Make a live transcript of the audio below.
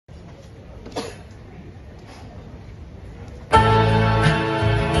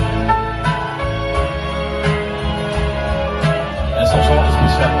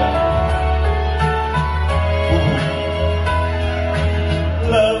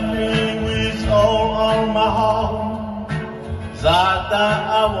my heart that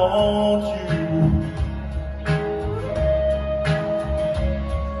I want you.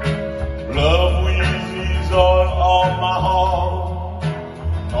 Love is all of my heart,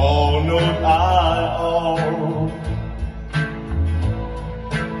 all not I all.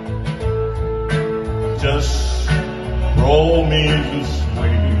 Just promise to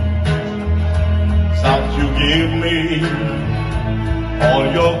sweet that you give me all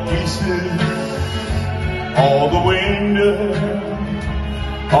your kisses, all the wind,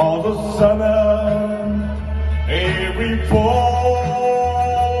 all the sun, every fall.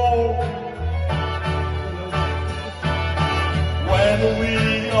 When we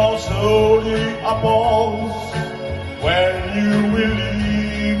are slowly apart, when you will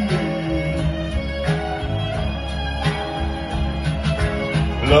leave me,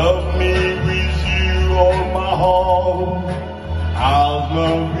 love me with you all my heart, I'll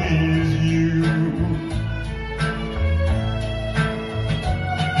love with you.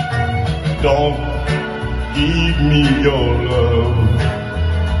 Don't give me your love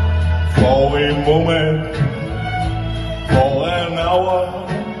for a moment, for an hour.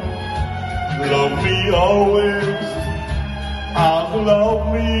 Love me always, as love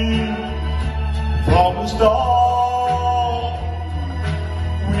me from the start.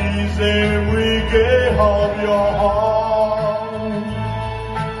 With every gate of your heart,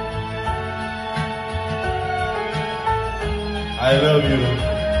 I love you.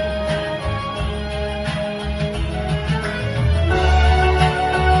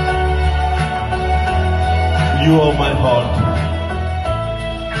 You are my heart.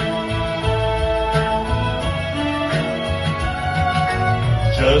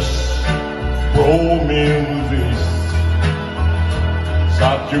 Just promise this,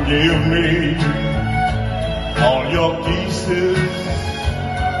 that you give me all your kisses,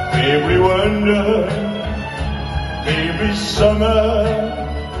 every wonder, every summer,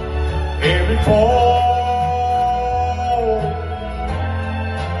 every fall.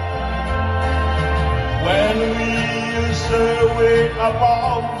 When we used way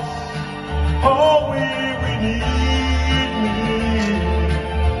apart, oh, we need me.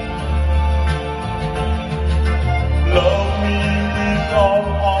 Love me with all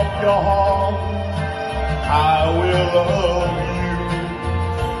of your heart, I will love you.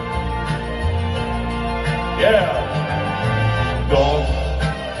 Yeah, don't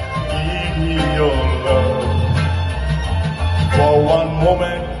give me your love for one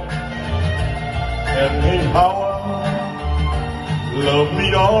moment. Any hour, love me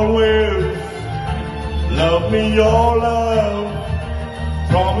always, love me your love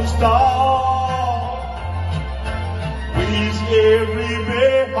from the start, with every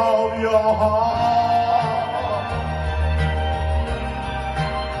beat of your heart.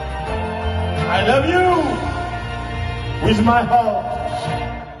 I love you with my heart.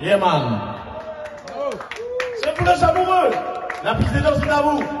 Yeah man. C'est pour les amoureux. La piste est dans à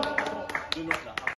vous.